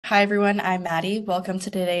Hi everyone, I'm Maddie. Welcome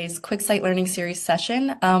to today's QuickSight Learning Series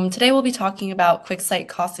session. Today we'll be talking about QuickSight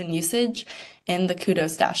cost and usage in the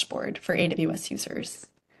QuickSight dashboard for AWS users.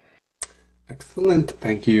 Excellent.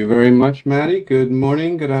 Thank you very much, Maddie. Good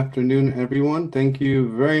morning, good afternoon, everyone. Thank you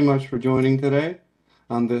very much for joining today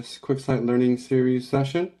on this QuickSight Learning Series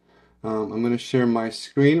session. I'm going to share my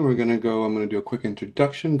screen. I'm going to do a quick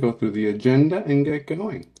introduction, go through the agenda, and get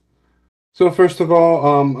going. So first of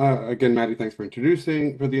all, again, Maddie, thanks for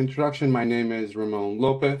the introduction. My name is Ramon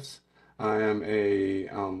Lopez. I am a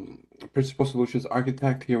Principal Solutions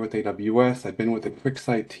Architect here with AWS. I've been with the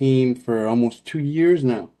QuickSight team for almost 2 years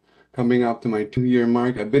now, coming up to my 2-year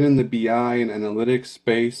mark. I've been in the BI and analytics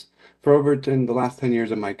space for the last 10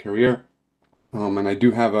 years of my career. And I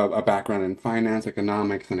do have a background in finance,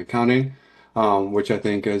 economics, and accounting, which I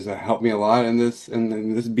think has helped me a lot in this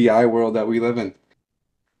BI world that we live in.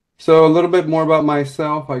 So a little bit more about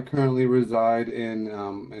myself. I currently reside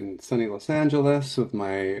in sunny Los Angeles with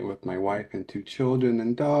my wife and 2 children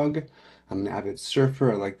and dog. I'm an avid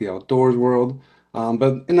surfer. I like the outdoors world.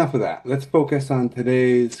 But enough of that. Let's focus on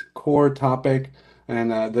today's core topic.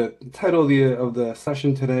 And the title of the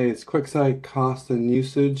session today is QuickSight Cost and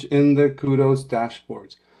Usage in the QuickSight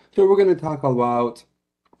Dashboards. So we're going to talk about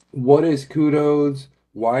what is QuickSight,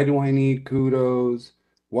 why do I need QuickSight,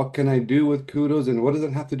 what can I do with QuickSight, and what does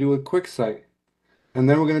it have to do with QuickSight? And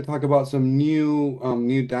then we're going to talk about some new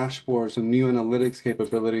dashboards, some new analytics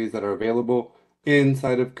capabilities that are available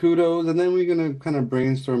inside of QuickSight, and then we're going to kind of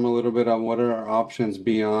brainstorm a little bit on what are our options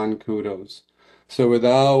beyond QuickSight. So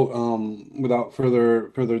without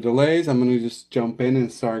further delays, I'm going to just jump in and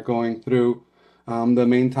start going through the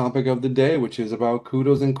main topic of the day, which is about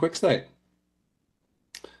QuickSight and QuickSight.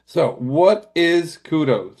 So, what is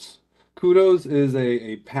QuickSight? QuickSight is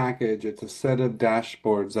a package, it's a set of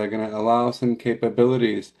dashboards that are going to allow some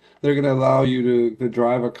capabilities. They're going to allow you to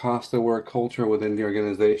drive a cost of work culture within the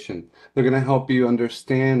organization. They're going to help you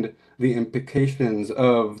understand the implications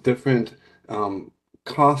of different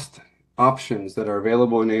cost options that are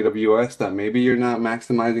available in AWS that maybe you're not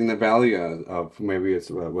maximizing the value of. Maybe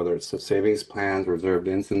it's whether it's the savings plans, reserved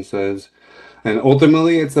instances. And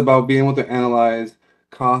ultimately, it's about being able to analyze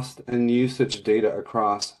cost and usage data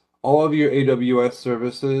across all of your AWS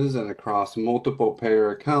services and across multiple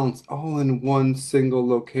payer accounts, all in one single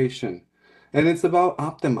location. And it's about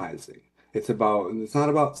optimizing. It's not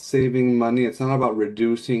about saving money, it's not about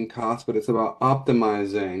reducing costs, but it's about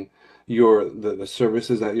optimizing the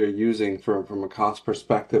services that you're using from a cost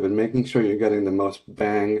perspective and making sure you're getting the most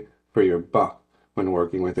bang for your buck when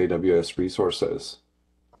working with AWS resources.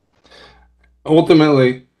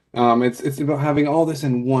 Ultimately, it's about having all this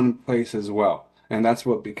in one place as well, and that's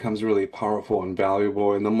what becomes really powerful and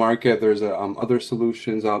valuable in the market. There's other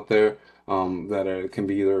solutions out there can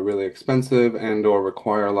be either really expensive and or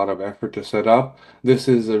require a lot of effort to set up. This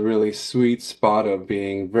is a really sweet spot of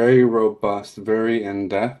being very robust, very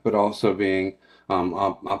in-depth, but also being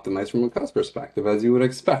optimized from a cost perspective, as you would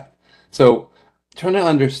expect. So trying to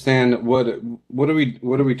understand what are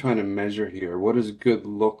we trying to measure here? What does good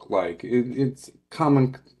look like? It's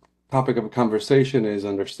common topic of conversation is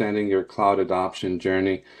understanding your cloud adoption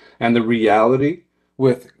journey. And the reality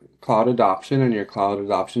with cloud adoption and your cloud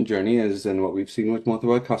adoption journey is, and what we've seen with most of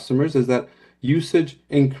our customers, is that usage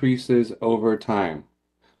increases over time.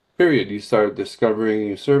 Period. You start discovering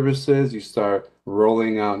new services, you start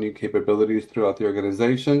rolling out new capabilities throughout the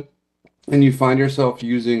organization, and you find yourself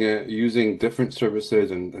using different services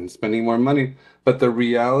and spending more money. But the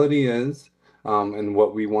reality is, and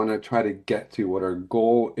what we want to try to get to, what our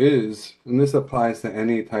goal is, and this applies to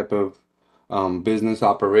any type of business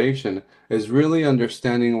operation, is really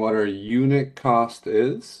understanding what our unit cost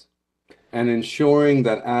is and ensuring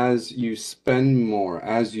that as you spend more,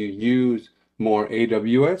 as you use more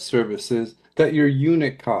AWS services, that your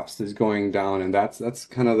unit cost is going down. And that's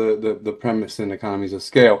kind of the premise in economies of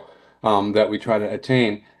scale that we try to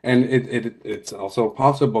attain. And it's also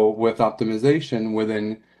possible with optimization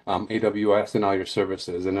within AWS and all your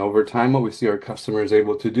services. And over time, what we see our customers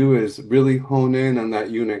able to do is really hone in on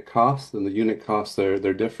that unit cost. And the unit costs,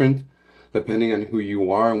 they're different depending on who you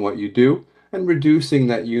are and what you do, and reducing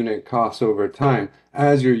that unit cost over time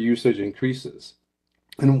as your usage increases.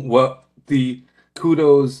 And what the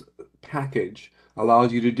Kudos package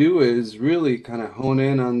allows you to do is really kind of hone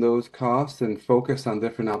in on those costs and focus on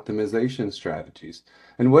different optimization strategies.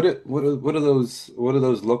 And what do those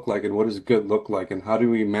look like, and what does good look like, and how do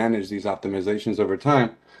we manage these optimizations over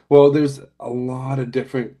time? Well, there's a lot of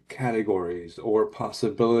different categories or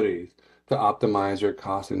possibilities to optimize your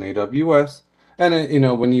costs in AWS.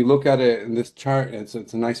 And when you look at it in this chart, it's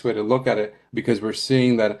a nice way to look at it because we're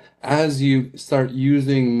seeing that as you start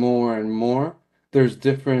using more and more, there's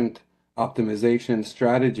different optimization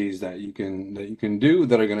strategies that you can do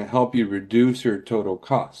that are going to help you reduce your total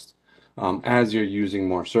cost as you're using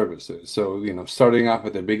more services. So, starting off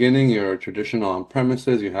at the beginning, you're traditional on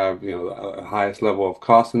premises, you have, the highest level of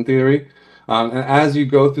cost in theory. And as you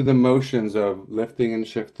go through the motions of lifting and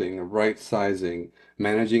shifting, right sizing,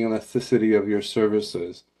 managing elasticity of your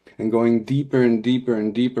services, and going deeper and deeper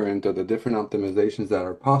and deeper into the different optimizations that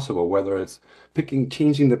are possible, whether it's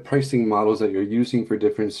changing the pricing models that you're using for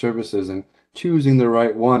different services and choosing the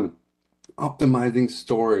right one, optimizing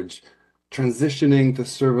storage, transitioning to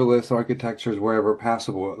serverless architectures wherever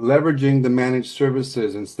possible, leveraging the managed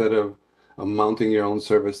services instead of mounting your own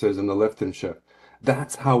services in the lift and shift.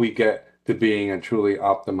 That's how we get to being a truly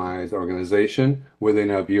optimized organization within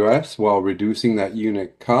AWS while reducing that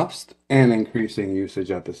unit cost and increasing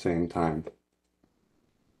usage at the same time.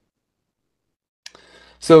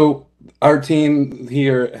 So our team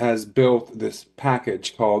here has built this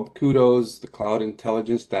package called QuickSight, the Cloud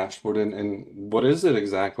Intelligence Dashboard. And what is it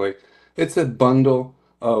exactly? It's a bundle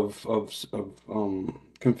of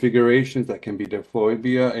configurations that can be deployed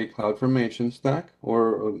via a cloud formation stack,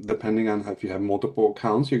 or depending on if you have multiple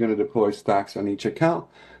accounts, you're going to deploy stacks on each account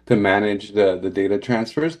to manage the data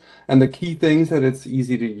transfers. And the key things that it's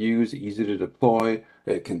easy to use, easy to deploy.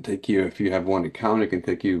 It can take you, if you have one account, it can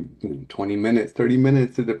take you 20 minutes, 30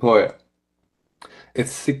 minutes to deploy it.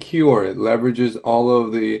 It's secure. It leverages all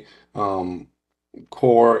of the um,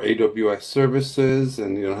 core AWS services,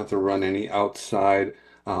 and you don't have to run any outside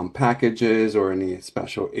packages or any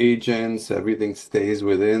special agents. Everything stays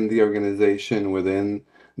within the organization, within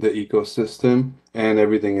the ecosystem, and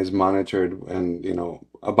everything is monitored and,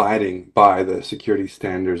 abiding by the security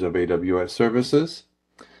standards of AWS services.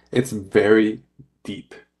 It's very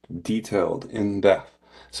deep, detailed, in depth.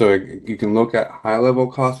 So you can look at high level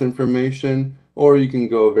cost information, or you can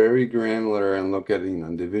go very granular and look at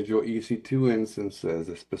individual EC2 instances,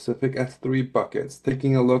 the specific S3 buckets,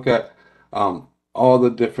 taking a look at all the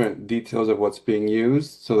different details of what's being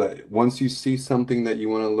used, so that once you see something that you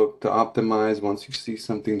want to look to optimize, once you see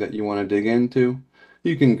something that you want to dig into,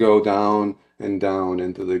 you can go down and down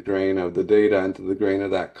into the grain of the data, into the grain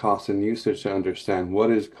of that cost and usage to understand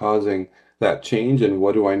what is causing that change and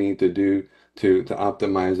what do I need to do to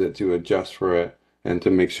optimize it, to adjust for it, and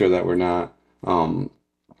to make sure that we're not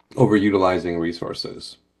overutilizing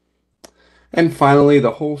resources. And finally,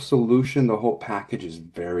 the whole solution, the whole package is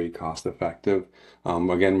very cost effective.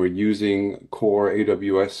 Again, we're using core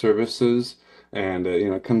AWS services, and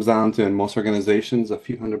it comes down to, in most organizations, a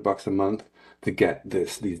few $100 a month to get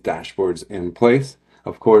these dashboards in place.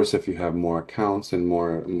 Of course, if you have more accounts and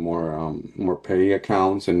more pay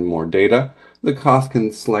accounts and more data, the cost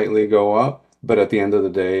can slightly go up. But at the end of the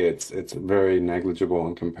day, it's very negligible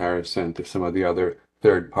in comparison to some of the other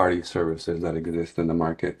third-party services that exist in the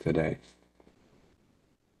market today.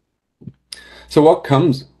 So what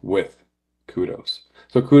comes with QuickSight?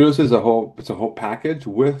 So QuickSight is a whole package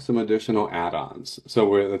with some additional add-ons.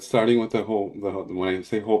 So it's starting with when I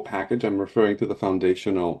say whole package, I'm referring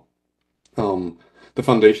to um, the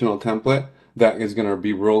foundational template that is going to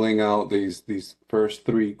be rolling out these first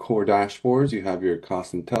three core dashboards. You have your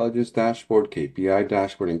cost intelligence dashboard, KPI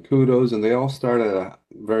dashboard, and QuickSight, and they all start at a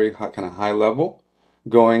very high, kind of high level,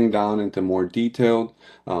 going down into more detailed.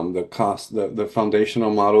 The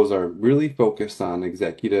foundational models are really focused on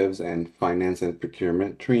executives and finance and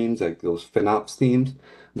procurement teams, like those FinOps teams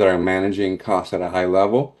that are managing costs at a high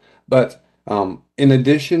level. But in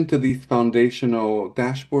addition to these foundational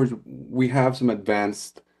dashboards, we have some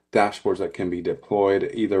advanced dashboards that can be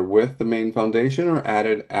deployed either with the main foundation or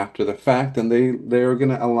added after the fact, and they're going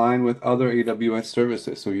to align with other AWS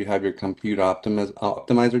services. So you have your compute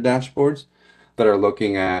optimizer dashboards that are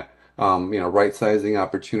looking at right sizing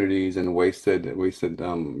opportunities and wasted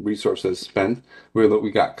resources spent.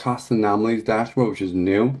 We got cost anomalies dashboard, which is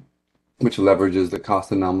new, which leverages the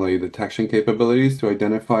cost anomaly detection capabilities to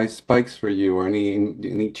identify spikes for you or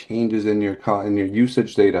any changes in your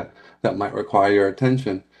usage data that might require your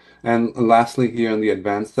attention. And lastly, here in the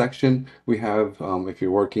advanced section, we have, if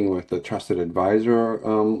you're working with a trusted advisor,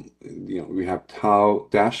 we have TAO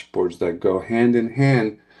dashboards that go hand in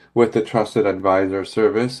hand with the trusted advisor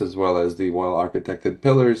service, as well as the well-architected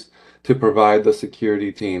pillars to provide the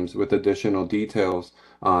security teams with additional details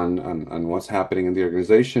on what's happening in the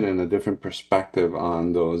organization and a different perspective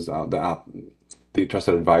on the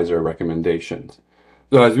trusted advisor recommendations.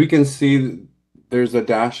 So as we can see, there's a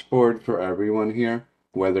dashboard for everyone here.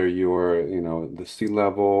 whether you're, the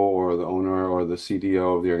C-level or the owner or the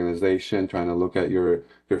CDO of the organization, trying to look at your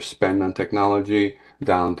spend on technology,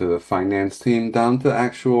 down to the finance team, down to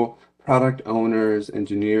actual product owners,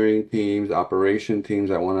 engineering teams, operation teams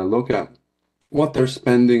that want to look at what they're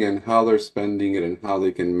spending and how they're spending it and how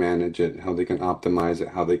they can manage it, how they can optimize it,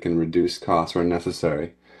 how they can reduce costs where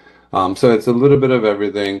necessary. So it's a little bit of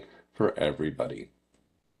everything for everybody.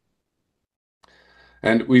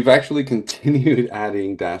 And we've actually continued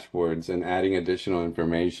adding dashboards and adding additional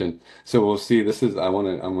information. So we'll see, I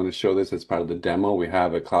want to show this as part of the demo. We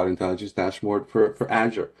have a cloud intelligence dashboard for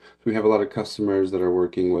Azure. So we have a lot of customers that are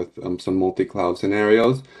working with some multi-cloud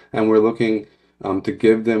scenarios, and we're looking to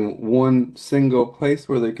give them one single place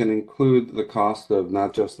where they can include the cost of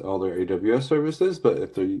not just all their AWS services, but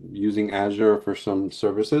if they're using Azure for some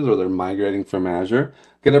services or they're migrating from Azure,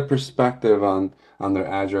 get a perspective on their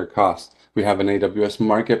Azure costs. We have an AWS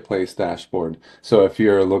Marketplace dashboard. So if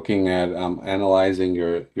you're looking at analyzing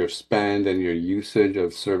your spend and your usage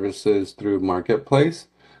of services through Marketplace,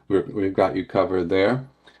 we've got you covered there.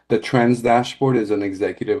 The trends dashboard is an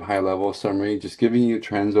executive high-level summary, just giving you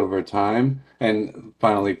trends over time. And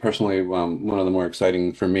finally, personally, one of the more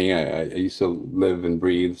exciting for me, I used to live and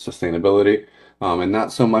breathe sustainability, and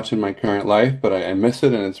not so much in my current life, but I miss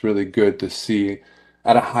it, and it's really good to see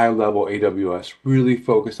at a high level AWS really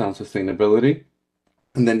focused on sustainability.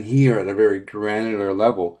 And then here at a very granular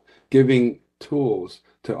level, giving tools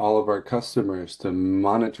to all of our customers to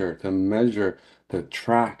monitor, to measure, to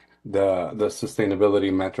track the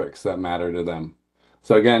sustainability metrics that matter to them.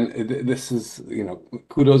 So again, this is,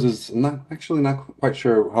 Kudos is not quite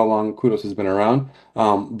sure how long Kudos has been around,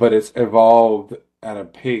 but it's evolved at a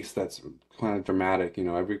pace that's kind of dramatic.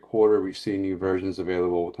 Every quarter we see new versions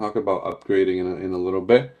available. We'll talk about upgrading in a little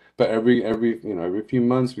bit. But every few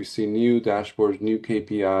months we see new dashboards, new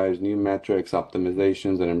KPIs, new metrics,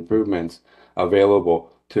 optimizations, and improvements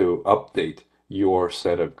available to update your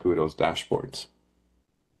set of Kudos dashboards.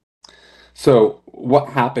 So what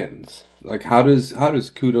happens? Like how does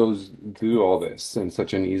Kudos do all this in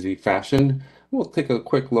such an easy fashion? We'll take a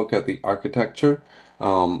quick look at the architecture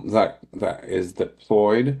that is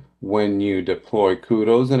deployed when you deploy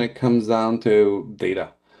Kudos, and it comes down to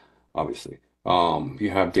data, obviously. You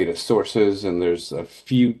have data sources, and there's a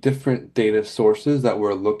few different data sources that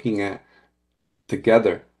we're looking at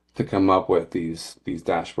together to come up with these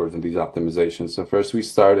dashboards and these optimizations. So first we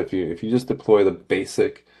start, if you just deploy the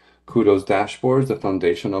basic Kudos dashboards, the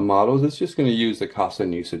foundational models, it's just going to use the cost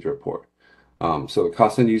and usage report. So the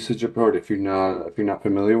cost and usage report, if you're not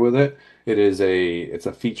familiar with it, it's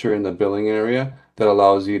a feature in the billing area that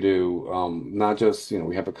allows you to not just,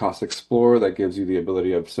 we have a cost explorer that gives you the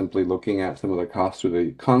ability of simply looking at some of the costs through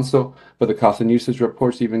the console, but the cost and usage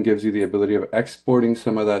reports even gives you the ability of exporting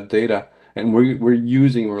some of that data, and we're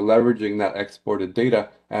leveraging that exported data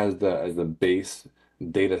as the base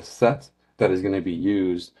data set that is going to be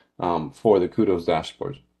used for the Kudos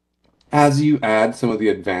dashboard. As you add some of the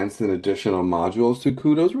advanced and additional modules to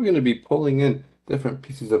Kudos, we're going to be pulling in different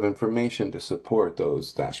pieces of information to support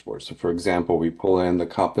those dashboards. So for example, we pull in the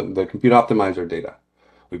Compute Optimizer data.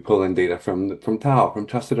 We pull in data from TAO, from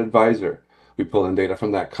Trusted Advisor. We pull in data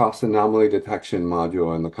from that cost anomaly detection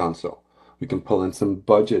module in the console. We can pull in some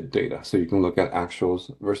budget data, so you can look at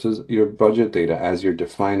actuals versus your budget data as you're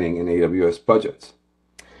defining in AWS budgets.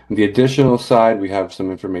 On the additional side, we have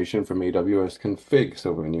some information from AWS config.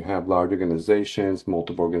 So when you have large organizations,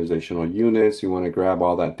 multiple organizational units, you want to grab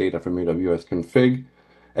all that data from AWS config.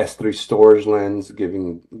 S3 storage lens,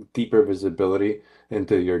 giving deeper visibility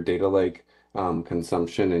into your data lake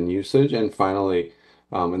consumption and usage. And finally,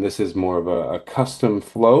 and this is more of a custom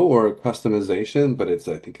flow or a customization, but it's,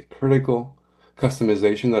 I think, a critical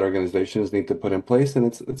customization that organizations need to put in place. And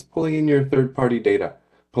it's pulling in your third-party data,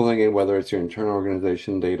 pulling in whether it's your internal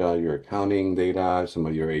organization data, your accounting data, some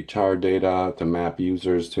of your HR data to map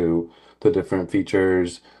users to different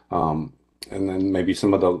features, and then maybe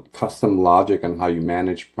some of the custom logic on how you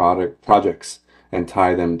manage projects and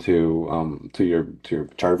tie them to your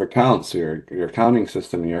chart of accounts, your accounting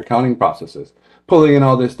system, and your accounting processes. Pulling in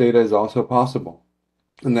all this data is also possible.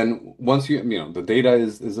 And then once the data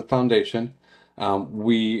is a foundation,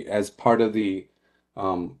 we, as part of the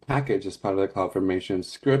package, as part of the CloudFormation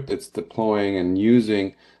script, it's deploying and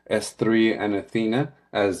using S3 and Athena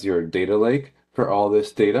as your data lake for all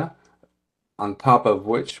this data, on top of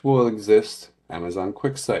which will exist Amazon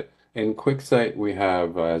QuickSight. In QuickSight, we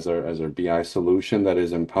have as our BI solution that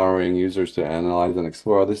is empowering users to analyze and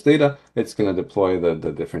explore all this data. It's going to deploy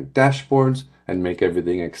the different dashboards and make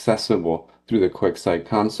everything accessible through the QuickSight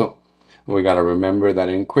console. We got to remember that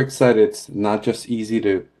in QuickSight, it's not just easy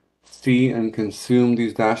to see and consume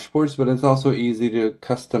these dashboards, but it's also easy to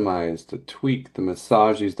customize, to tweak, to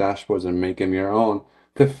massage these dashboards and make them your own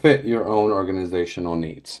to fit your own organizational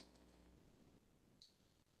needs.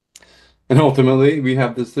 And ultimately, we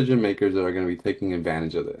have decision makers that are going to be taking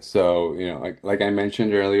advantage of this. So, like I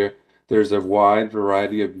mentioned earlier, there's a wide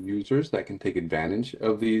variety of users that can take advantage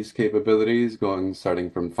of these capabilities, starting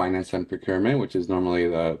from finance and procurement, which is normally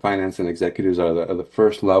the finance and executives are the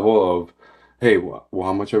first level of, hey, well,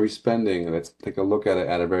 how much are we spending? Let's take a look at it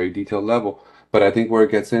at a very detailed level. But I think where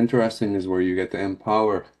it gets interesting is where you get to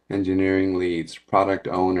empower engineering leads, product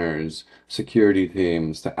owners, security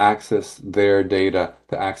teams to access their data,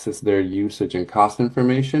 to access their usage and cost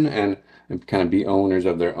information, and kind of be owners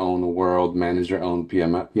of their own world, manage their own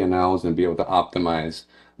P&Ls, and be able to optimize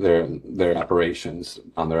their operations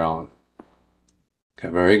on their own. Okay,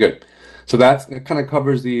 very good. So that kind of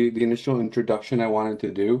covers the initial introduction I wanted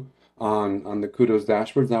to do on the QuickSight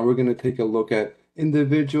dashboards. Now we're going to take a look at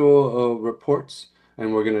individual reports,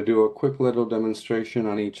 and we're going to do a quick little demonstration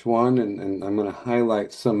on each one, and I'm going to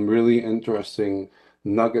highlight some really interesting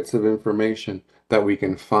nuggets of information that we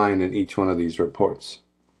can find in each one of these reports.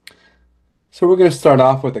 So we're going to start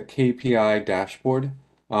off with a KPI dashboard.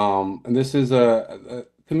 And this is to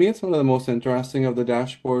me, it's one of the most interesting of the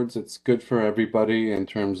dashboards. It's good for everybody in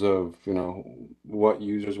terms of, what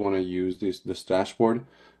users want to use this dashboard.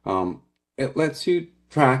 It lets you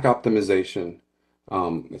track optimization,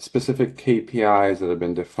 specific KPIs that have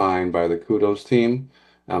been defined by the QuickSight team.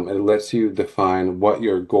 It lets you define what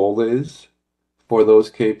your goal is for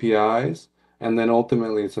those KPIs, and then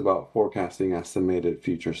ultimately it's about forecasting estimated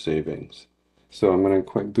future savings. So I'm going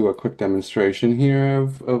to do a quick demonstration here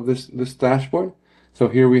of this dashboard. So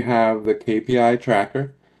here we have the KPI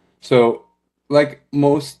tracker. So like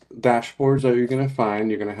most dashboards that you're going to find,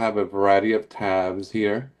 you're going to have a variety of tabs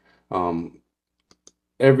here.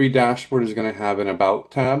 Every dashboard is going to have an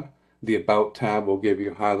About tab. The About tab will give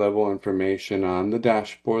you high-level information on the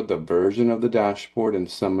dashboard, the version of the dashboard, and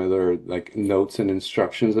some other like notes and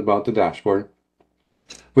instructions about the dashboard.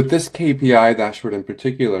 With this KPI dashboard in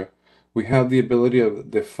particular, we have the ability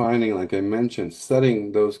of defining, like I mentioned,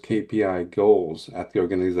 setting those KPI goals at the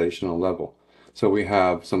organizational level. So we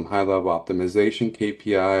have some high-level optimization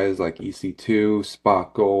KPIs like EC2,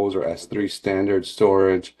 spot goals, or S3 standard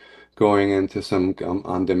storage, going into some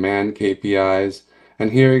on-demand KPIs.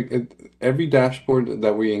 And here, every dashboard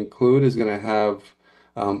that we include is going to have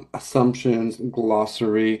assumptions,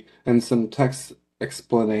 glossary, and some text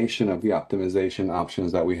explanation of the optimization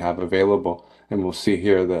options that we have available. And we'll see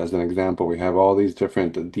here that as an example, we have all these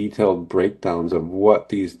different detailed breakdowns of what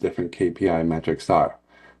these different KPI metrics are.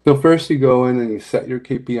 So first you go in and you set your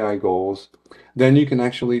KPI goals. Then you can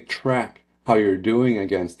actually track how you're doing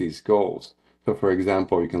against these goals. So for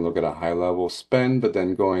example, you can look at a high level spend, but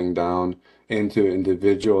then going down into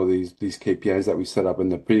individual these KPIs that we set up in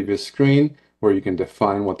the previous screen, where you can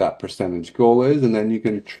define what that percentage goal is, and then you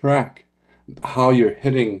can track how you're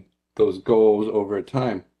hitting those goals over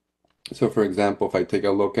time. So for example, if I take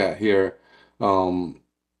a look at here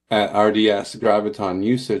at RDS Graviton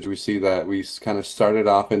usage, we see that we kind of started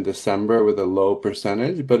off in December with a low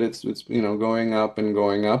percentage, but it's going up and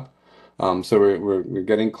going up. So we're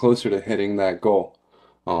getting closer to hitting that goal.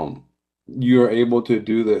 You're able to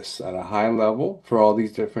do this at a high level for all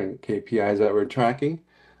these different KPIs that we're tracking.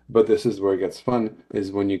 But this is where it gets fun,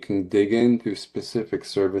 is when you can dig into specific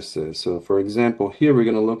services. So for example, here we're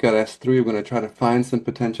going to look at S3. We're going to try to find some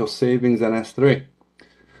potential savings in S3.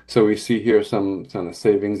 So we see here some kind of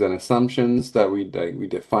savings and assumptions that we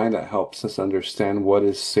define that helps us understand what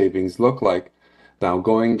does savings look like. Now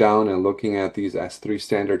going down and looking at these S3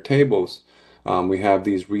 standard tables, we have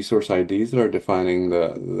these resource IDs that are defining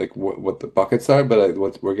what the buckets are. But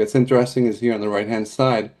where it gets interesting is here on the right-hand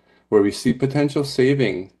side, where we see potential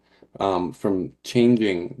saving from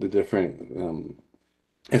changing the different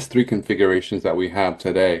S3 configurations that we have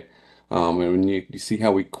today. And when you see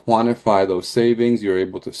how we quantify those savings, you're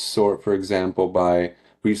able to sort, for example, by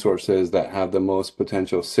resources that have the most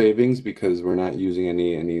potential savings because we're not using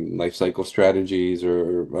any life cycle strategies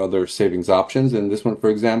or other savings options. In this one, for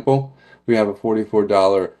example, we have a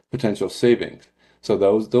 $44 potential savings. So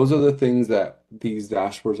those are the things that these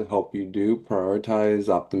dashboards help you do, prioritize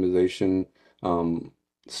optimization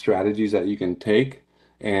strategies that you can take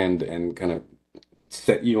and kind of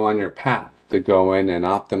set you on your path to go in and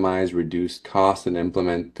optimize, reduce costs, and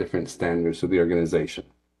implement different standards for the organization.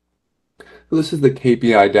 So this is the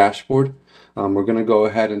KPI dashboard. We're going to go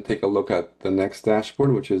ahead and take a look at the next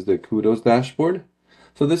dashboard, which is the QuickSight dashboard.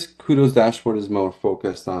 So this QuickSight dashboard is more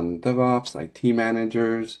focused on DevOps, IT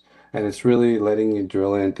managers, and it's really letting you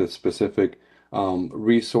drill into specific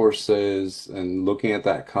resources and looking at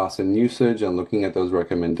that cost and usage and looking at those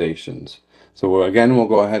recommendations. So again, we'll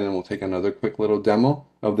go ahead and we'll take another quick little demo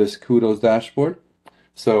of this QuickSight dashboard.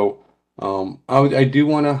 So I do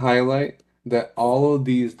want to highlight that all of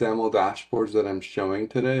these demo dashboards that I'm showing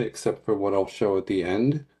today, except for what I'll show at the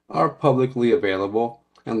end, are publicly available,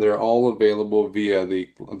 and they're all available via the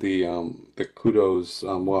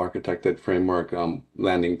QuickSight well-architected framework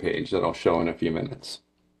landing page that I'll show in a few minutes.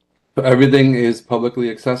 So everything is publicly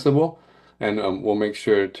accessible, and we'll make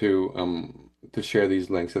sure to share these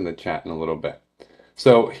links in the chat in a little bit.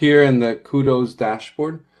 So here in the QuickSight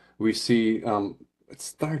dashboard, we see it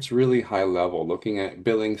starts really high level, looking at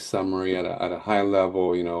billing summary at a high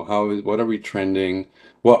level. You know, what are we trending?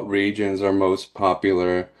 What regions are most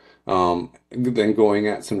popular? Then going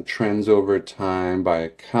at some trends over time by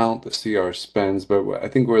account, the CR spends. But I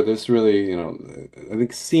think where this really, you know, I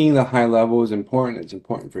think seeing the high level is important. It's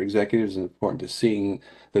important for executives. It's important to seeing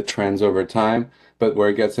the trends over time. But where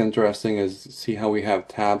it gets interesting is see how we have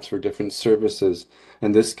tabs for different services.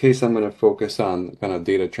 In this case, I'm going to focus on kind of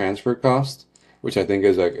data transfer cost, which I think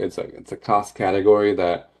is it's a cost category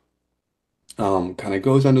that kind of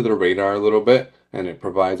goes under the radar a little bit, and it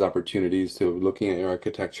provides opportunities to looking at your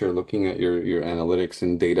architecture, looking at your analytics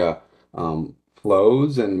and data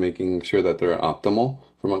flows, and making sure that they're optimal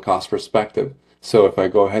from a cost perspective. So if I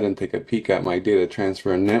go ahead and take a peek at my data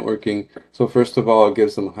transfer and networking, so first of all, it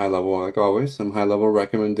gives some high level, like always, some high level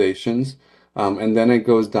recommendations, and then it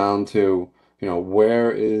goes down to, you know,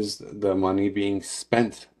 where is the money being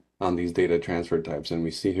spent on these data transfer types, and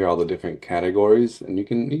we see here all the different categories, and you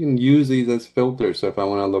can use these as filters. So if I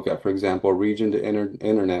want to look at, for example, region to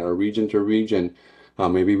internet or region to region,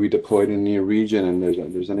 maybe we deployed in a new region and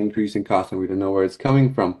there's an increase in cost and we don't know where it's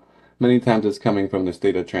coming from. Many times it's coming from this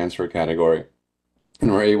data transfer category.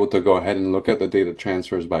 And we're able to go ahead and look at the data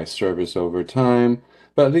transfers by service over time.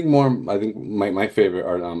 But I think my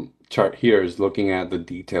favorite chart here is looking at the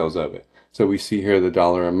details of it. So we see here the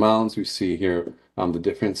dollar amounts, we see here the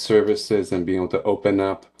different services, and being able to open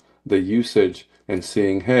up the usage and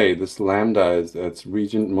seeing, hey, this Lambda it's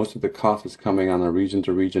region, most of the cost is coming on a region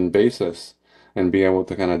to region basis, and be able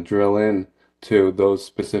to kind of drill in to those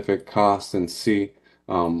specific costs and see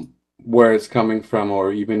where it's coming from,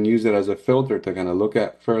 or even use it as a filter to kind of look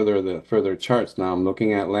at further charts. Now I'm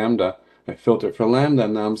looking at Lambda. I filtered for Lambda,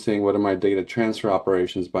 and now I'm seeing what are my data transfer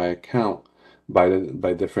operations by account, by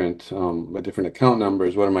different account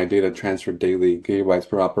numbers. What are my data transfer daily gigabytes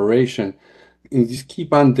per operation? And you just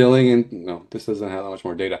keep on drilling in. No, this doesn't have that much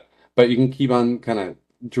more data, but you can keep on kind of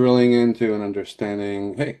drilling into and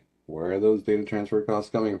understanding, hey, where are those data transfer costs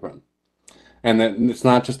coming from? And then it's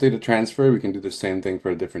not just data transfer. We can do the same thing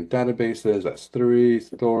for different databases,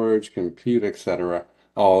 S3, storage, compute, etc.,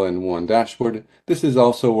 all in one dashboard. This is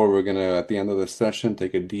also where we're going to, at the end of the session,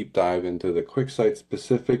 take a deep dive into the QuickSight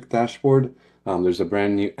specific dashboard. There's a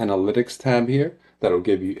brand new analytics tab here that'll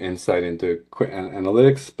give you insight into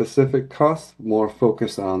analytics specific costs, more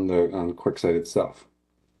focus on the QuickSight itself.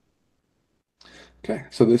 Okay,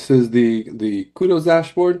 so this is the QuickSight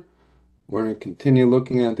dashboard. We're going to continue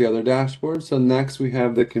looking at the other dashboard. So next we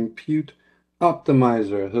have the compute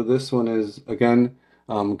optimizer. So this one is, again,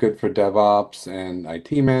 good for DevOps and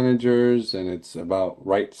IT managers, and it's about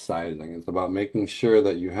right sizing. It's about making sure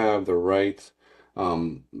that you have the right,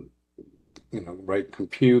 right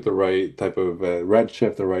compute, the right type of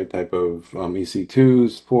redshift, the right type of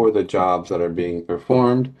EC2s for the jobs that are being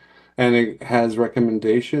performed. And it has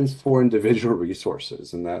recommendations for individual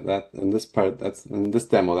resources. And in this part, that's in this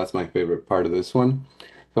demo, that's my favorite part of this one.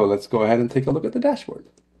 So let's go ahead and take a look at the dashboard.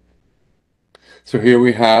 So here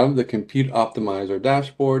we have the compute optimizer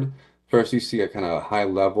dashboard. First, you see a kind of high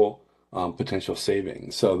level potential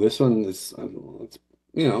savings. So this one is,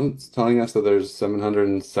 it's telling us that there's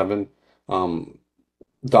 707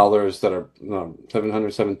 dollars that are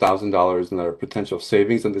 $707,000 that are potential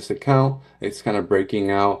savings in this account. It's kind of breaking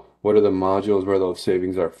out what are the modules where those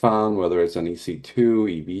savings are found, whether it's an EC2,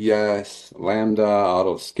 EBS, Lambda,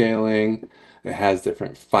 auto scaling. It has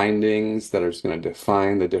different findings that are just going to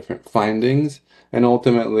define the different findings. And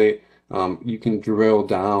ultimately, you can drill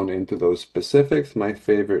down into those specifics. My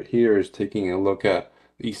favorite here is taking a look at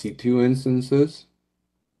EC2 instances.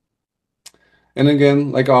 And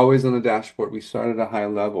again, like always on the dashboard, we start at a high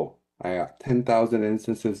level. I got 10,000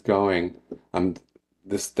 instances going.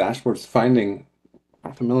 This dashboard's finding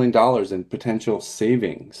 $500,000 in potential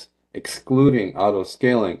savings, excluding auto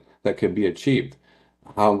scaling that could be achieved.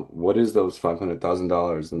 What is those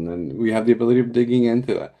 $500,000? And then we have the ability of digging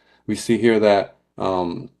into that. We see here that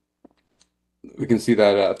we can see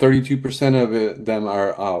that 32% of them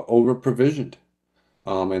are over provisioned.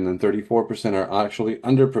 and then 34% are actually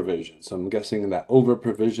under provision. So I'm guessing that over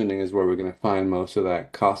provisioning is where we're going to find most of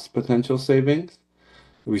that cost potential savings.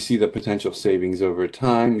 We see the potential savings over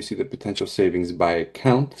time. We see the potential savings by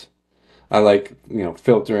account. I like,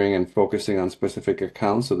 filtering and focusing on specific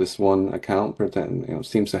accounts. So this one account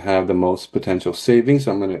seems to have the most potential savings.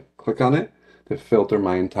 So I'm going to click on it to filter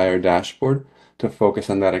my entire dashboard to focus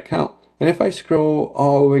on that account. And if I scroll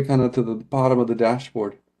all the way kind of to the bottom of the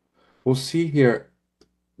dashboard, we'll see here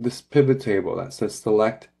this pivot table that says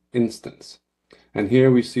select instance. And here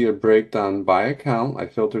we see a breakdown by account. I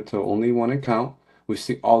filtered to only one account. We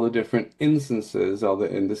see all the different instances,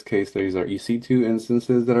 in this case, these are EC2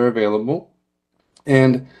 instances that are available,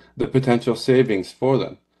 and the potential savings for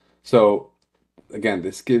them. So again,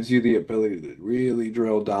 this gives you the ability to really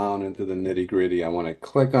drill down into the nitty-gritty. I want to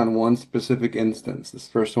click on one specific instance, this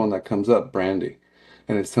first one that comes up, Brandy,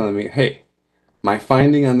 and it's telling me, hey, my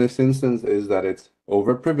finding on this instance is that it's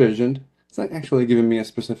over provisioned. It's not actually giving me a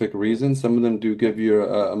specific reason. Some of them do give you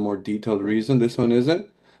a more detailed reason. This one isn't.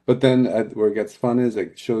 But then where it gets fun is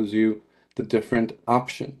it shows you the different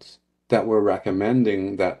options that we're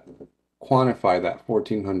recommending that quantify that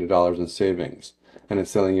 $1,400 in savings. And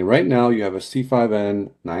it's telling you right now you have a C5N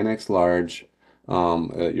 9X large.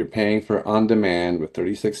 You're paying for on demand with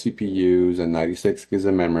 36 CPUs and 96 gigs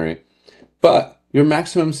of memory. But your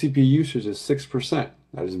maximum CPU usage is 6%.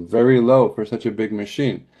 That is very low for such a big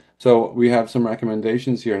machine. So we have some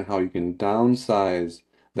recommendations here on how you can downsize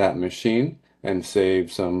that machine and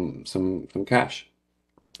save some cash.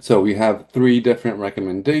 So we have 3 different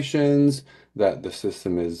recommendations that the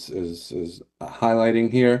system is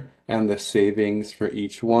highlighting here, and the savings for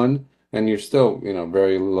each one. And you're still,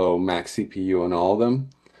 very low max CPU on all of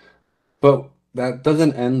them. But that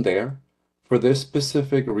doesn't end there. For this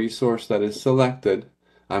specific resource that is selected,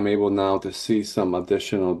 I'm able now to see some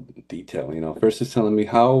additional detail. First it's telling me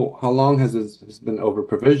how long has this been over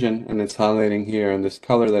provision, and it's highlighting here in this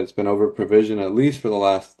color that it's been over provision at least for the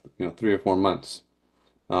last 3 or 4 months,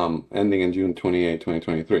 ending in June 28,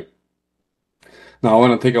 2023. Now I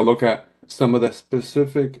want to take a look at some of the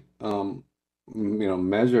specific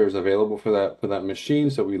measures available for that machine.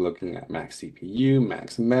 So we're looking at max CPU,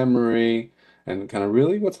 max memory, and kind of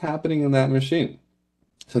really what's happening in that machine.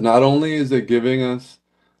 So not only is it giving us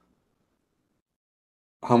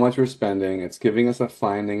how much we're spending, it's giving us a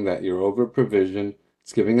finding that you're over provision,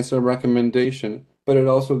 it's giving us a recommendation, but it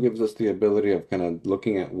also gives us the ability of kind of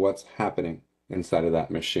looking at what's happening inside of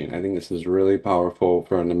that machine. I think this is really powerful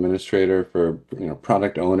for an administrator, for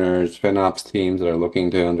product owners, FinOps teams that are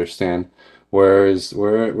looking to understand where's the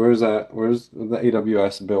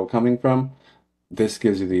AWS bill coming from. This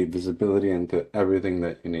gives you the visibility into everything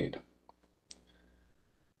that you need.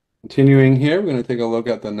 Continuing here, we're going to take a look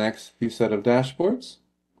at the next few set of dashboards.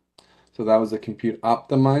 So that was the compute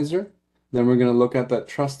optimizer. Then we're going to look at that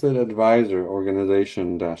trusted advisor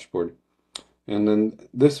organization dashboard. And then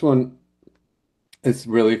this one is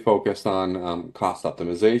really focused on cost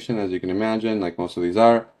optimization, as you can imagine, like most of these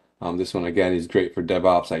are. This one, again, is great for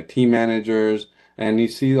DevOps IT managers. And you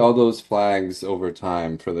see all those flags over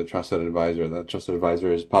time for the trusted advisor. That trusted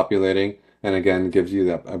advisor is populating, and again, gives you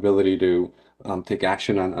the ability to take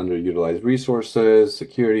action on underutilized resources,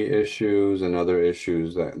 security issues, and other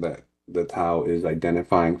issues that the TAO is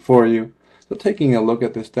identifying for you. So taking a look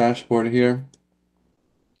at this dashboard here.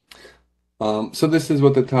 So this is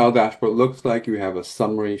what the TAO dashboard looks like. We have a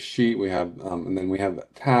summary sheet, and then we have a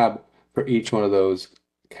tab for each one of those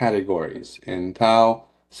categories. In TAO,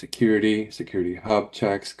 security hub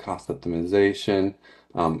checks, cost optimization.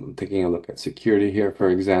 Taking a look at security here, for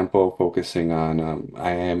example, focusing on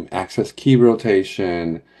IAM access key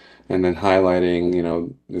rotation, and then highlighting,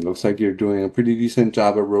 it looks like you're doing a pretty decent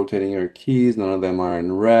job of rotating your keys. None of them are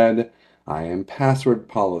in red. IAM password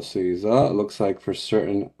policies. It looks like for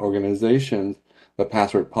certain organizations, the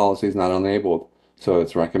password policy is not enabled. So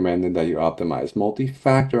it's recommended that you optimize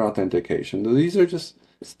multi-factor authentication. So these are just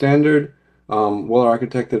standard,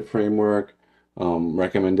 well-architected framework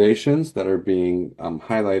recommendations that are being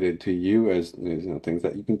highlighted to you as things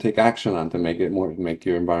that you can take action on to make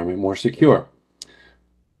your environment more secure.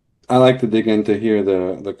 I like to dig into here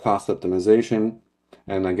the cost optimization,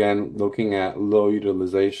 and again looking at low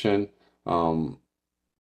utilization for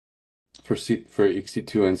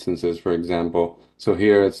EC2 instances, for example. So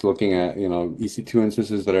here it's looking at EC2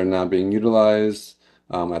 instances that are not being utilized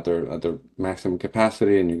at their maximum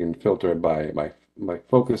capacity, and you can filter it by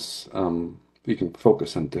focus. You can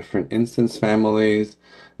focus on different instance families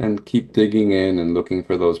and keep digging in and looking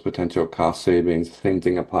for those potential cost savings. Same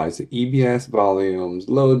thing applies to EBS volumes,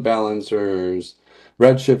 load balancers,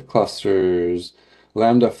 Redshift clusters,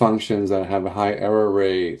 Lambda functions that have high error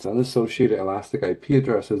rates, unassociated elastic IP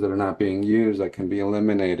addresses that are not being used that can be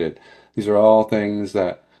eliminated. These are all things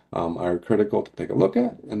that are critical to take a look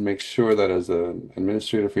at and make sure that as an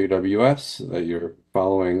administrator for AWS that you're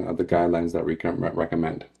following the guidelines that we can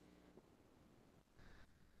recommend.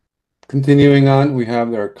 Continuing on, we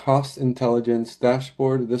have our cost intelligence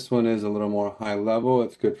dashboard. This one is a little more high level.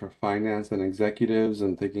 It's good for finance and executives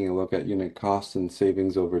and taking a look at unit costs and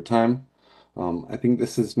savings over time. I think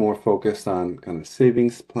this is more focused on kind of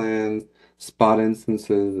savings plans, spot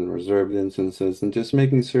instances and reserved instances, and just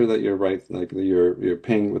making sure that you're right, like you're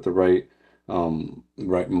paying with the right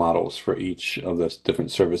models for each of the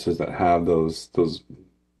different services that have those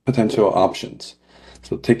potential options.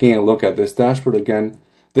 So taking a look at this dashboard again,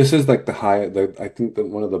 this is like I think that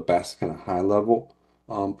one of the best kind of high level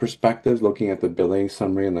perspectives, looking at the billing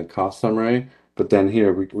summary and the cost summary. But then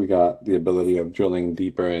here we got the ability of drilling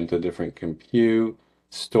deeper into different compute,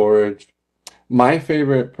 storage.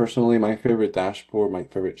 Personally, my favorite dashboard, my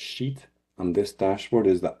favorite sheet on this dashboard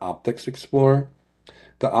is the Optics Explorer.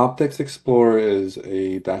 The Optics Explorer is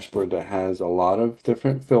a dashboard that has a lot of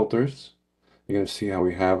different filters. You're going to see how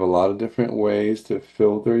we have a lot of different ways to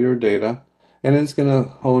filter your data. And it's going to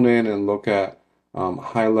hone in and look at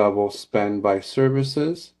high level spend by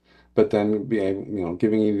services, but then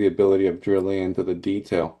giving you the ability of drilling into the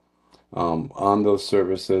detail on those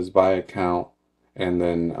services by account. And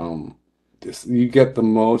then you get the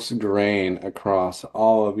most grain across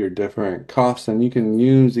all of your different costs. And you can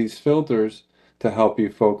use these filters to help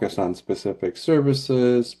you focus on specific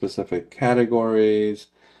services, specific categories.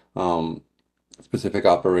 Specific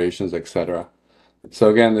operations, etc. So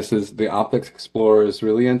again, this is the Optics Explorer is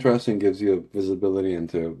really interesting, gives you visibility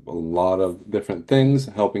into a lot of different things,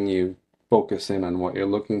 helping you focus in on what you're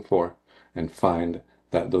looking for and find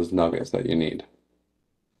those nuggets that you need.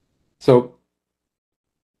 So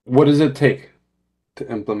what does it take to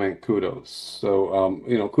implement QuickSight? So,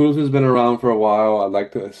 QuickSight has been around for a while. I'd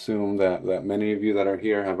like to assume that many of you that are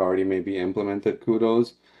here have already maybe implemented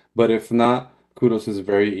QuickSight, but if not, QuickSight is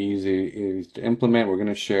very easy to implement. We're going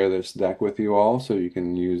to share this deck with you all so you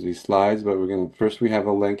can use these slides, but first we have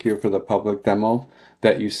a link here for the public demo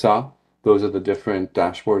that you saw. Those are the different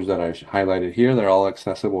dashboards that I highlighted here. They're all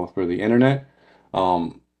accessible through the internet.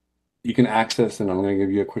 You can access, and I'm going to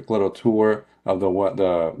give you a quick little tour of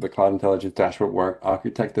the Cloud Intelligence Dashboard Work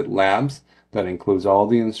Architected Labs that includes all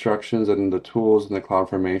the instructions and the tools and the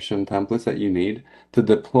CloudFormation templates that you need to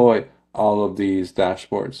deploy all of these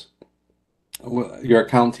dashboards. Your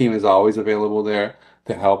account team is always available there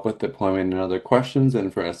to help with deployment and other questions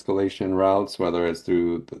and for escalation routes, whether it's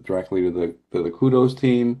directly to the QuickSight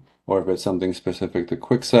team or if it's something specific to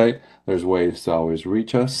QuickSight. There's ways to always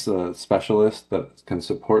reach us, specialists that can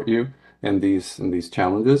support you in these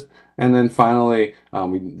challenges. And then finally,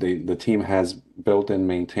 the team has built and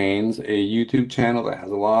maintains a YouTube channel that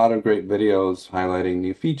has a lot of great videos highlighting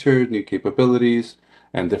new features, new capabilities,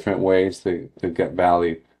 and different ways to get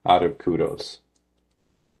value out of QuickSight.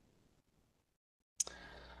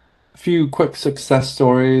 A few quick success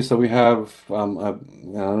stories. So we have, I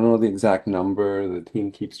don't know the exact number, the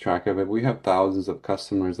team keeps track of it. We have thousands of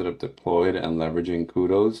customers that have deployed and leveraging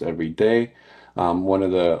QuickSight every day. One of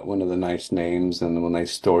the nice names and the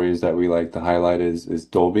nice stories that we like to highlight is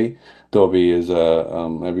Dolby. Dolby is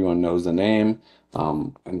everyone knows the name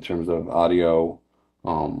in terms of audio.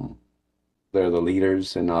 They're the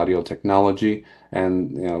leaders in audio technology,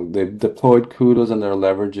 and they've deployed QuickSight and they're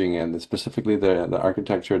leveraging it. And specifically, the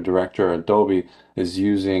architecture director at Adobe is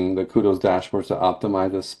using the QuickSight dashboards to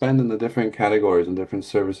optimize the spend in the different categories and different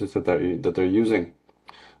services that they're using.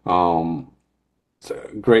 It's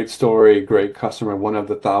a great story, great customer, one of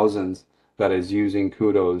the thousands that is using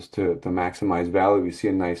QuickSight to maximize value. We see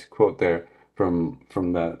a nice quote there from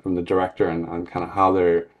the director and on kind of how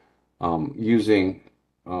they're using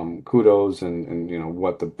QuickSight and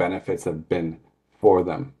what the benefits have been for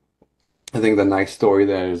them. I think the nice story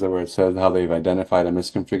there is where it says how they've identified a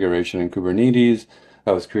misconfiguration in Kubernetes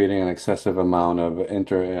that was creating an excessive amount of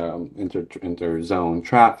inter-zone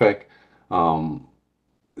traffic.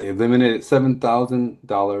 They eliminated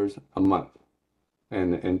 $7,000 a month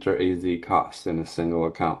in inter-AZ costs in a single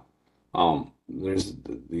account.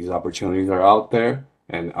 These opportunities are out there,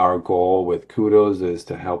 and our goal with QuickSight is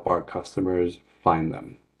to help our customers find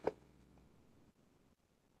them.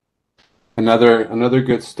 Another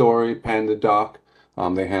good story, PandaDoc.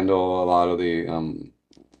 They handle a lot of the online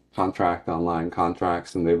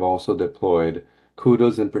contracts, and they've also deployed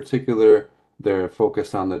QuickSight in particular. They're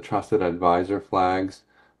focused on the trusted advisor flags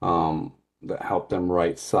that help them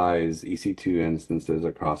right size EC2 instances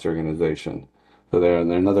across the organization. So they're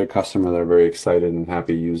another customer. They're very excited and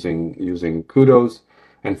happy using QuickSight.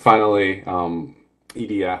 And finally,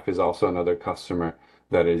 EDF is also another customer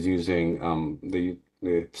that is using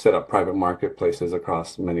they set up private marketplaces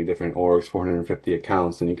across many different orgs, 450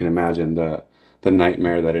 accounts, and you can imagine the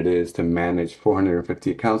nightmare that it is to manage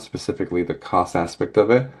 450 accounts, specifically the cost aspect of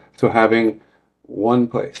it. So having one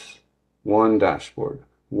place, one dashboard,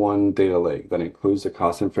 one data lake that includes the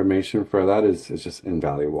cost information for that is just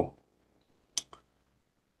invaluable.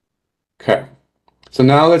 Okay, so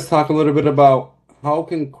now let's talk a little bit about how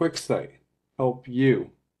can QuickSight help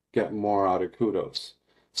you get more out of QuickSight.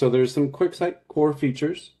 So there's some QuickSight core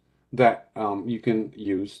features that you can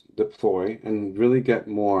use, deploy, and really get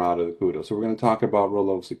more out of the QuickSight. So we're going to talk about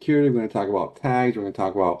row-level security, we're going to talk about tags, we're going to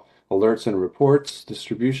talk about alerts and reports,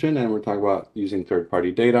 distribution, and we're talking about using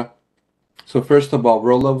third-party data. So first of all,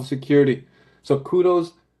 row-level security. So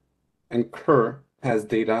QuickSight and Cur has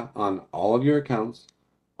data on all of your accounts,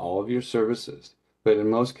 all of your services. But in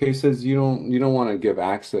most cases, you don't want to give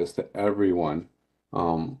access to everyone,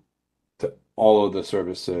 um, to all of the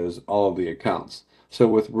services, all of the accounts. So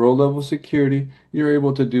with row level security, you're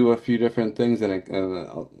able to do a few different things, and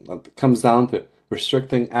it comes down to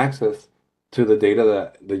restricting access to the data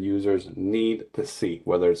that the users need to see,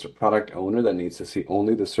 whether it's a product owner that needs to see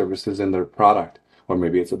only the services in their product, or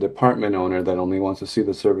maybe it's a department owner that only wants to see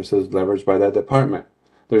the services leveraged by that department.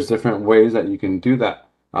 There's different ways that you can do that,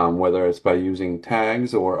 whether it's by using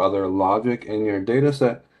tags or other logic in your data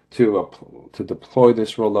set to deploy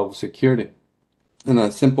this row level security. And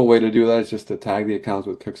a simple way to do that is just to tag the accounts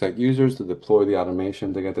with QuickSight users, to deploy the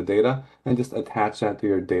automation to get the data, and just attach that to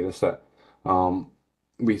your data set.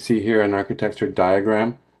 We see here an architecture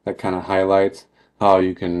diagram that kind of highlights how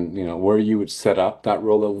you can, where you would set up that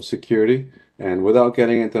row level security. And without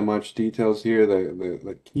getting into much details here,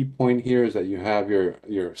 the key point here is that you have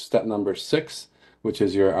your step number 6, which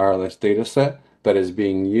is your RLS data set that is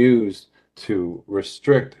being used to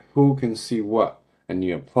restrict who can see what. And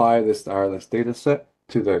you apply this RLS data set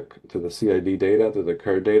to the CID data, to the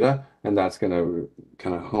CUR data, and that's going to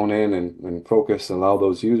kind of hone in and focus, allow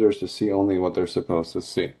those users to see only what they're supposed to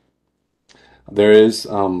see. There is,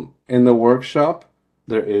 in the workshop,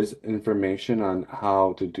 there is information on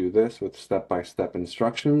how to do this with step-by-step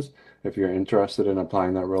instructions. If you're interested in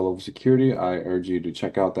applying that role of security, I urge you to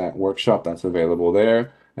check out that workshop that's available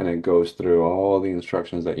there, and it goes through all the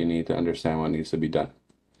instructions that you need to understand what needs to be done.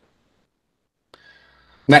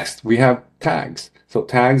 Next, we have tags. So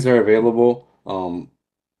tags are available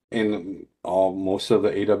in most of the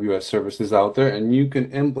AWS services out there, and you can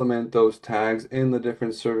implement those tags in the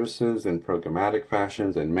different services in programmatic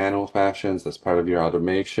fashions and manual fashions as part of your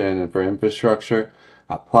automation and for infrastructure.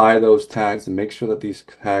 Apply those tags and make sure that these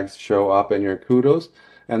tags show up in your QuickSight,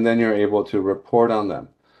 and then you're able to report on them.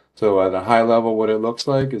 So at a high level, what it looks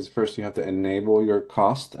like is first you have to enable your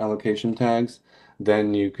cost allocation tags.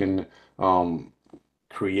 Then you can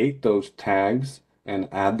create those tags and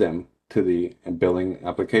add them to the billing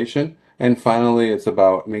application. And finally, it's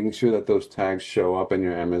about making sure that those tags show up in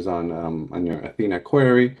your Amazon, on your Athena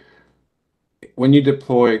query. When you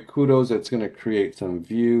deploy QuickSight, it's going to create some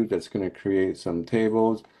view, that's going to create some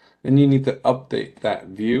tables, and you need to update that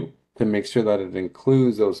view to make sure that it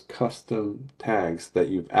includes those custom tags that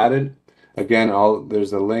you've added. Again,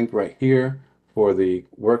 there's a link right here for the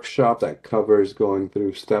workshop that covers going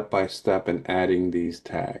through step by step and adding these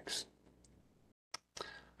tags.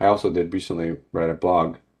 I also did recently write a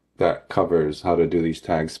blog that covers how to do these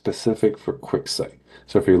tags specific for QuickSight.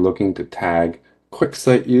 So if you're looking to tag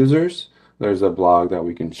QuickSight users, there's a blog that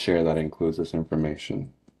we can share that includes this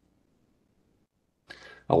information.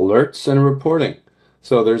 Alerts and reporting.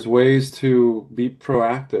 So there's ways to be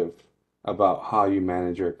proactive about how you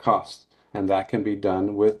manage your costs, and that can be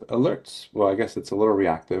done with alerts. Well, I guess it's a little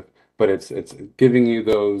reactive, but it's giving you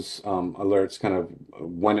those alerts kind of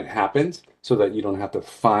when it happens so that you don't have to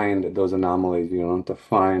find those anomalies. You don't have to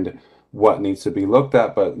find what needs to be looked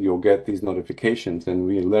at, but you'll get these notifications. And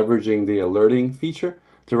we're leveraging the alerting feature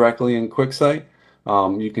directly in QuickSight.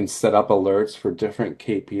 You can set up alerts for different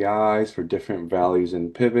KPIs, for different values in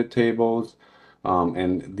pivot tables,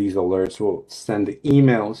 and these alerts will send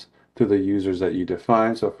emails to the users that you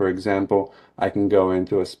define. So for example, I can go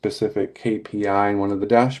into a specific KPI in one of the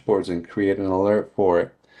dashboards and create an alert for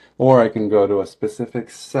it. Or I can go to a specific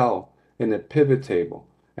cell in a pivot table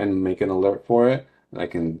and make an alert for it. I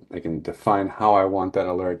can define how I want that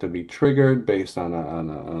alert to be triggered based on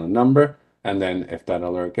a number. And then if that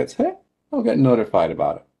alert gets hit, I'll get notified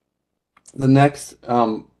about it. The next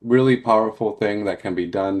really powerful thing that can be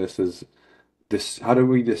done, this is this, how do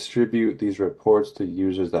we distribute these reports to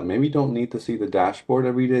users that maybe don't need to see the dashboard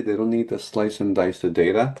every day? They don't need to slice and dice the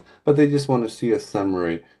data, but they just want to see a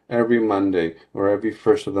summary every Monday or every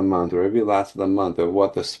first of the month or every last of the month of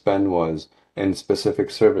what the spend was in specific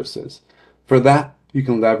services. For that, you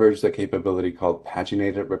can leverage the capability called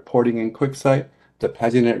paginated reporting in QuickSight. The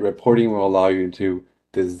paginated reporting will allow you to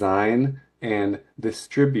design and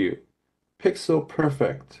distribute pixel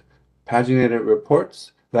perfect paginated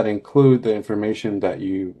reports that include the information that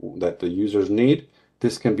the users need.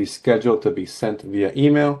 This can be scheduled to be sent via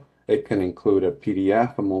email. It can include a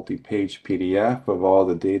PDF, a multi-page PDF of all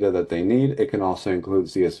the data that they need. It can also include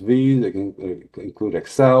CSVs. It can include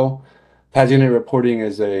Excel. Paginated reporting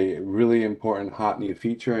is a really important hot new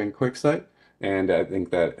feature in QuickSight, and I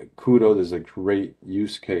think that QuickSight is a great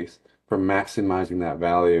use case for maximizing that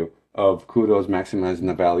value of QuickSight, maximizing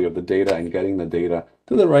the value of the data and getting the data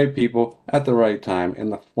to the right people at the right time in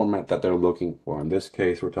the format that they're looking for. In this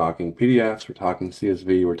case, we're talking PDFs, we're talking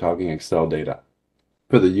CSV, we're talking Excel data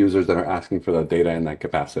for the users that are asking for the data in that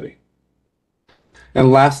capacity. And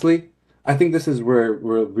lastly, I think this is where it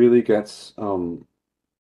really gets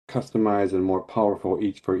customized and more powerful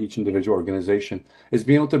for each individual organization is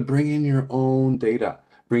being able to bring in your own data,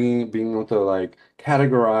 being able to like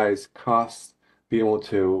categorize costs, being able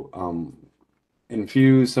to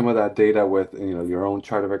infuse some of that data with your own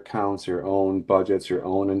chart of accounts, your own budgets, your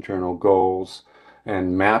own internal goals,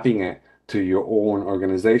 and mapping it to your own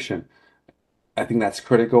organization. I think that's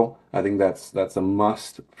critical. I think that's a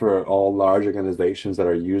must for all large organizations that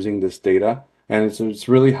are using this data. And it's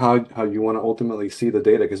really how you want to ultimately see the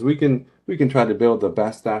data because we can try to build the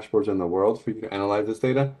best dashboards in the world for you to analyze this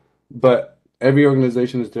data, but every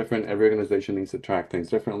organization is different. Every organization needs to track things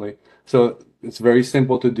differently. So it's very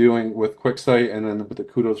simple to doing with QuickSight and then with the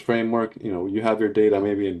QuickSight framework. You have your data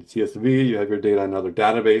maybe in CSV, you have your data in other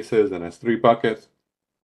databases and S3 buckets.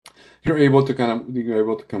 You're able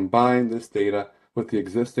to combine this data with the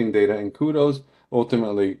existing data in QuickSight,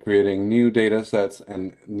 ultimately creating new data sets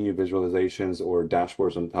and new visualizations or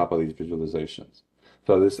dashboards on top of these visualizations.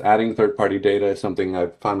 So this adding third-party data is something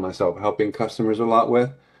I've found myself helping customers a lot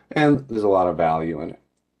with, and there's a lot of value in it.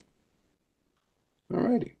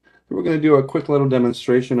 Alrighty, so we're going to do a quick little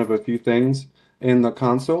demonstration of a few things in the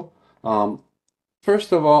console.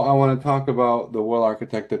 First of all, I want to talk about the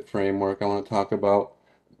well-architected framework. I want to talk about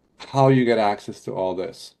how you get access to all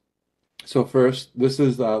this. So first, this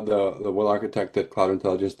is the well-architected Cloud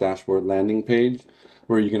Intelligence Dashboard landing page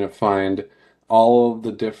where you're going to find all of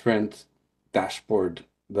the different dashboard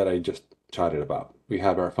that I just chatted about. We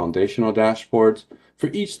have our foundational dashboards.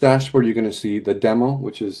 For each dashboard, you're going to see the demo,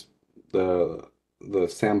 which is the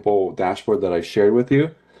sample dashboard that I shared with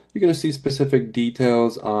you. You're going to see specific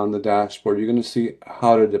details on the dashboard. You're going to see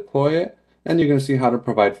how to deploy it, and you're going to see how to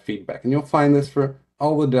provide feedback. And you'll find this for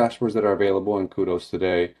all the dashboards that are available in QuickSight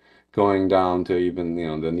today, going down to even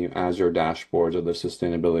the new Azure dashboards or the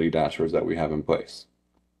sustainability dashboards that we have in place.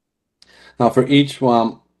 Now for each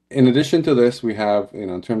one, in addition to this, we have,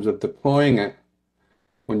 in terms of deploying it,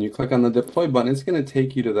 when you click on the deploy button, it's going to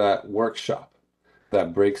take you to that workshop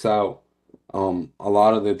that breaks out a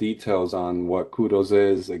lot of the details on what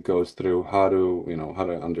QuickSight is. It goes through how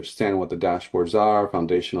to understand what the dashboards are,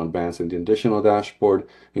 foundational, advanced, and the additional dashboard,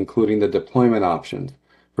 including the deployment options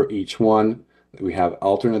for each one. We have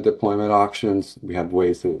alternate deployment options. We have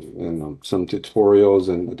ways to, some tutorials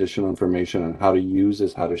and additional information on how to use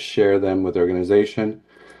this, how to share them with the organization.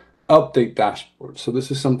 Update dashboard. So this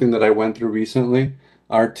is something that I went through recently.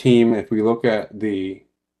 Our team, if we look at the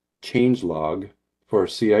change log for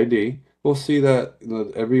CID, we'll see that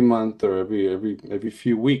every month or every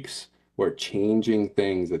few weeks we're changing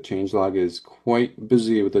things. The change log is quite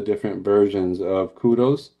busy with the different versions of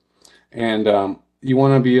QuickSight, and you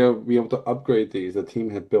want to be able to upgrade these. The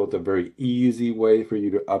team have built a very easy way for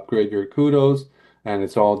you to upgrade your QuickSight, and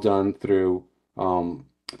it's all done through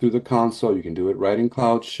the console. You can do it right in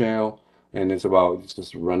Cloud Shell, and it's about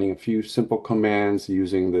just running a few simple commands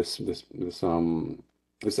using this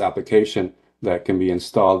application that can be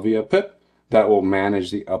installed via pip that will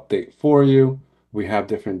manage the update for you. We have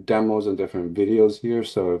different demos and different videos here.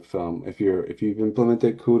 So if you've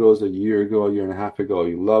implemented QuickSight a year ago, a year and a half ago,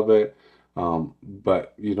 you love it,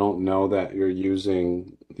 but you don't know that you're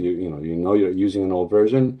using you're using an old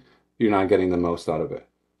version, you're not getting the most out of it.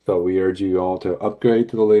 So we urge you all to upgrade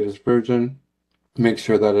to the latest version. Make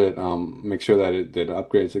sure that it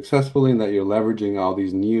upgrades successfully and that you're leveraging all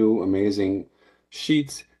these new amazing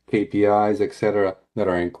sheets, KPIs, etc., that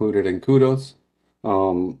are included in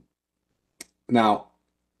QuickSight. Now,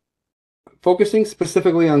 focusing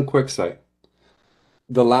specifically on QuickSight,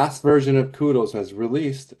 the last version of QuickSight has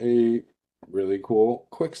released a really cool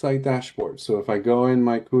QuickSight dashboard. So if I go in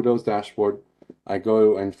my QuickSight dashboard, I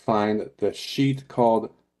go and find the sheet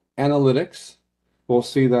called Analytics. We'll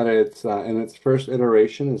see that it's in its first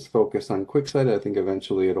iteration is focused on QuickSight. I think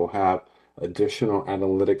eventually it'll have additional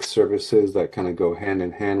analytics services that kind of go hand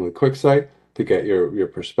in hand with QuickSight to get your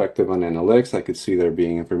perspective on analytics. I could see there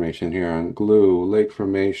being information here on glue, lake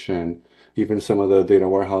formation, even some of the data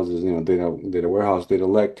warehouses, data warehouse, data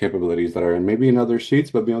lake capabilities that are maybe in other sheets,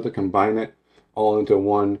 but being able to combine it all into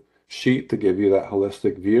one sheet to give you that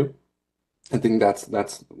holistic view. I think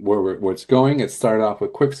that's where it's going. It started off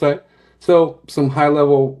with QuickSight. So some high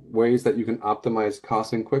level ways that you can optimize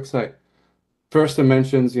cost in QuickSight. First, it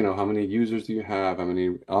mentions, how many users do you have, how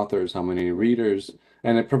many authors, how many readers,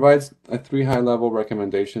 and it provides three high-level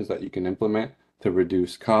recommendations that you can implement to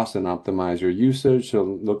reduce costs and optimize your usage. So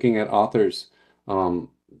looking at authors, um,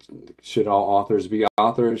 should all authors be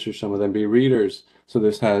authors? Should some of them be readers? So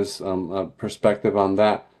this has a perspective on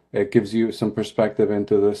that. It gives you some perspective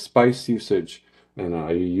into the spice usage. And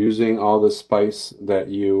are you using all the spice that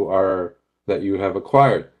you have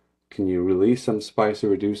acquired? Can you release some spice or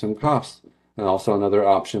reduce some costs? And also another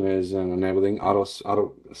option is enabling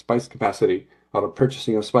auto spice capacity, auto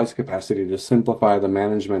purchasing of spice capacity to simplify the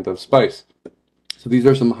management of spice. So these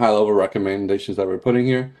are some high-level recommendations that we're putting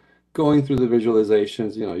here. Going through the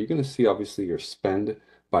visualizations, you're going to see obviously your spend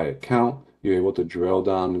by account. You're able to drill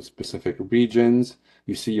down in specific regions.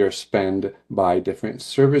 You see your spend by different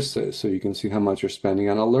services. So you can see how much you're spending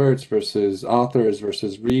on alerts versus authors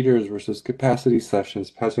versus readers versus capacity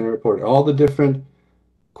sessions, passing report. All the different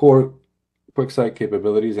core QuickSight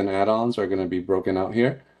capabilities and add-ons are going to be broken out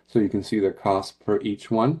here. So you can see the cost per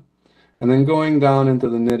each one. And then going down into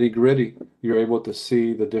the nitty-gritty, you're able to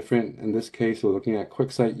see the different, in this case, we're looking at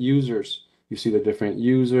QuickSight users. You see the different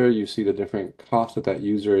user, you see the different cost that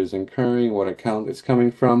user is incurring, what account it's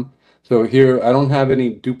coming from. So here, I don't have any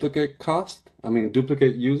duplicate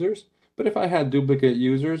duplicate users, but if I had duplicate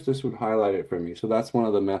users, this would highlight it for me. So that's one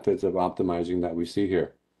of the methods of optimizing that we see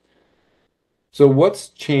here. So what's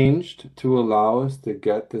changed to allow us to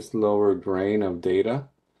get this lower grain of data?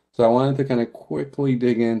 So I wanted to kind of quickly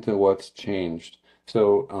dig into what's changed.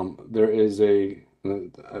 So there is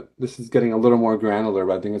this is getting a little more granular,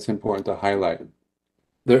 but I think it's important to highlight.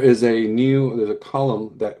 There's a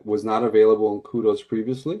column that was not available in QuickSight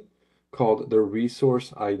previously called the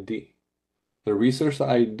resource ID. The resource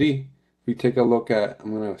ID, if we take a look at,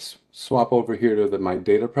 I'm going to swap over here to my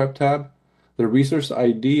data prep tab. The resource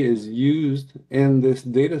ID is used in this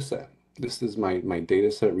data set. This is my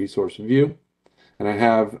data set resource view. And I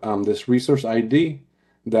have this resource ID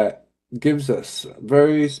that gives us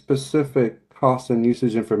very specific cost and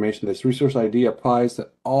usage information. This resource ID applies to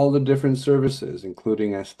all the different services,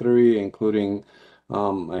 including S3, including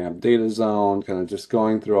I have data zone, kind of just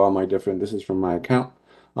going through all my different, this is from my account.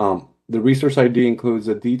 The resource ID includes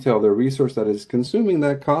a detail of the resource that is consuming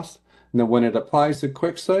that cost. And then when it applies to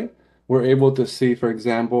QuickSight, we're able to see, for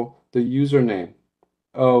example, the username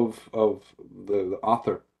of the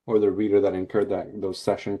author or the reader that incurred those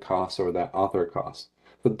session costs or that author cost.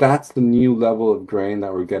 But that's the new level of grain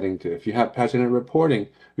that we're getting to. If you have paginated reporting,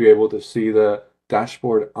 you're able to see the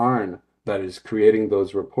dashboard ARN that is creating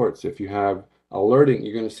those reports. If you have alerting,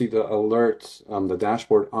 you're going to see the alerts, the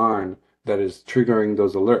dashboard ARN that is triggering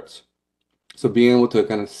those alerts. So being able to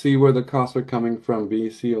kind of see where the costs are coming from,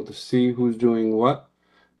 being able to see who's doing what,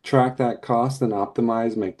 track that cost and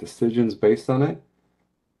optimize, make decisions based on it.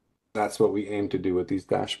 That's what we aim to do with these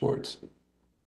dashboards.